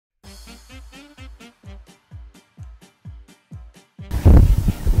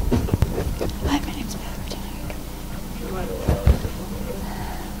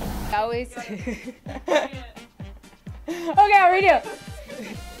always. Okay, I'll redo it.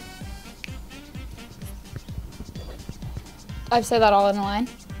 I've said that all in a line.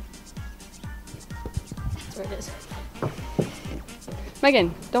 That's where it is.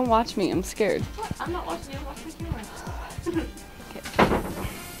 Megan, don't watch me. I'm scared. What? I'm not watching you. I'm watching the camera.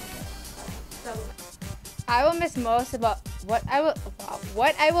 I will miss most about what I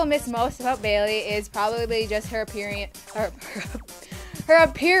will miss most about Bailey is probably just her appearance. Her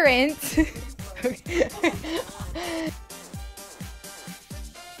appearance.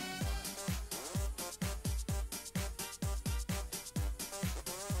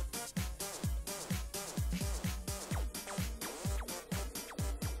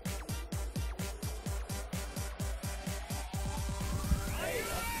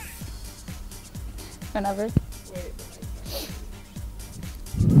 Whenever.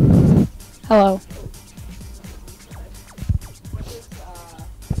 Hello.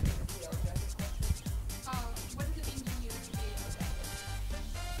 What does it mean to you to be a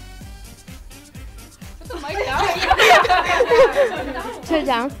Put the mic down. Turn it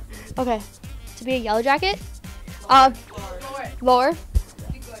down. Okay. To be a yellow jacket? Lower.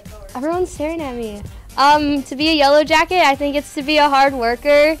 Everyone's staring at me. To be a yellow jacket, I think it's to be a hard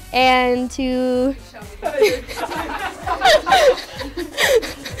worker and to...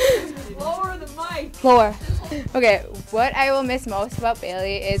 Lower the mic. Lower. Okay, what I will miss most about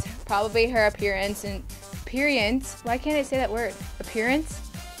Bailey is probably her appearance and appearance. Why can't I say that word? Appearance?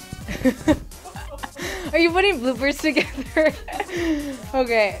 Are you putting bloopers together?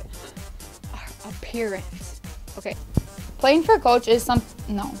 Okay. Appearance. Okay. Playing for coach is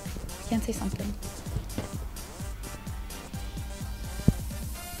no, I can't say something.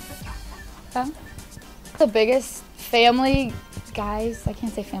 Yeah. The biggest family guys, I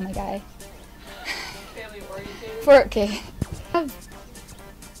can't say family guy. Family oriented. Okay. I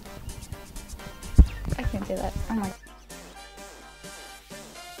can't say that. Oh my.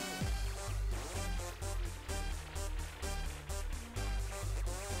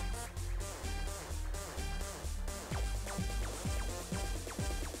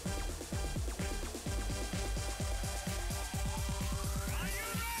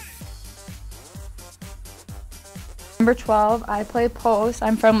 Number 12, I play post.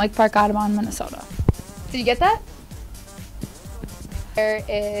 I'm from Lake Park, Audubon, Minnesota. Did you get that? There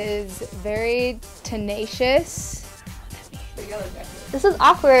is very tenacious. This is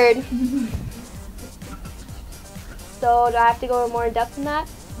awkward. So do I have to go more in depth than that?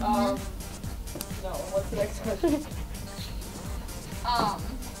 No. What's the next question?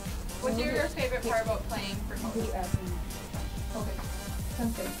 What's your favorite part about playing for coach?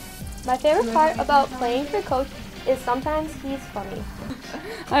 Okay. My favorite part about playing for coach is sometimes he's funny.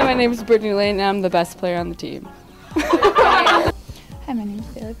 Hi, my name is Brittany Lane, and I'm the best player on the team. Hi, my name is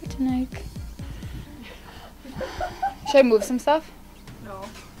Bailey Bertunek. Should I move some stuff? No.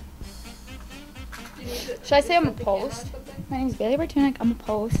 Should I say I'm a post? My name is Bailey Bertunek. I'm a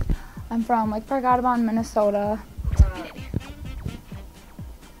post. I'm from Lake Park, Audubon, Minnesota.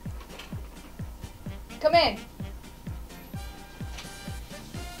 Come in.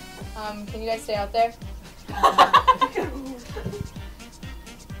 Can you guys stay out there?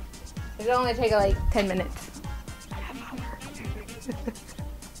 It'll only take like 10 minutes.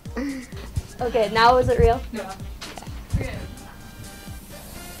 Okay, now is it real? Yeah. Okay.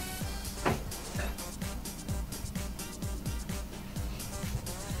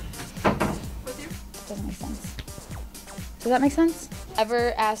 Doesn't make sense. Does that make sense?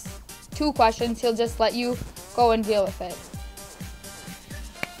 Ever ask 2 questions, he'll just let you go and deal with it.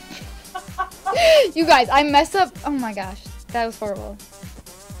 You guys, I messed up. Oh my gosh, that was horrible.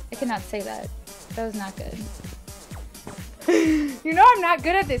 I cannot say that. That was not good. You know I'm not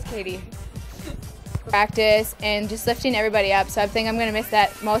good at this, Katie. Practice and just lifting everybody up, so I think I'm gonna miss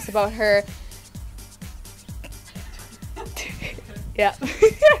that most about her. Yeah.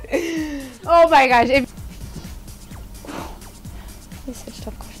 Oh my gosh. These are such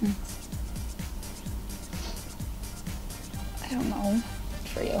tough questions. I don't know.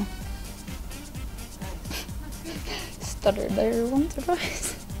 For you. Stuttered there once or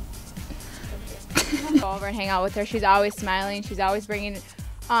twice. Go over and hang out with her. She's always smiling. She's always bringing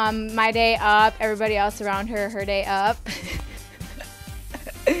my day up, everybody else around her, her day up.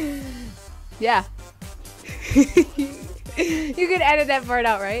 Yeah. You can edit that part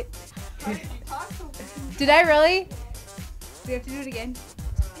out, right? Did I really? Do we have to do it again?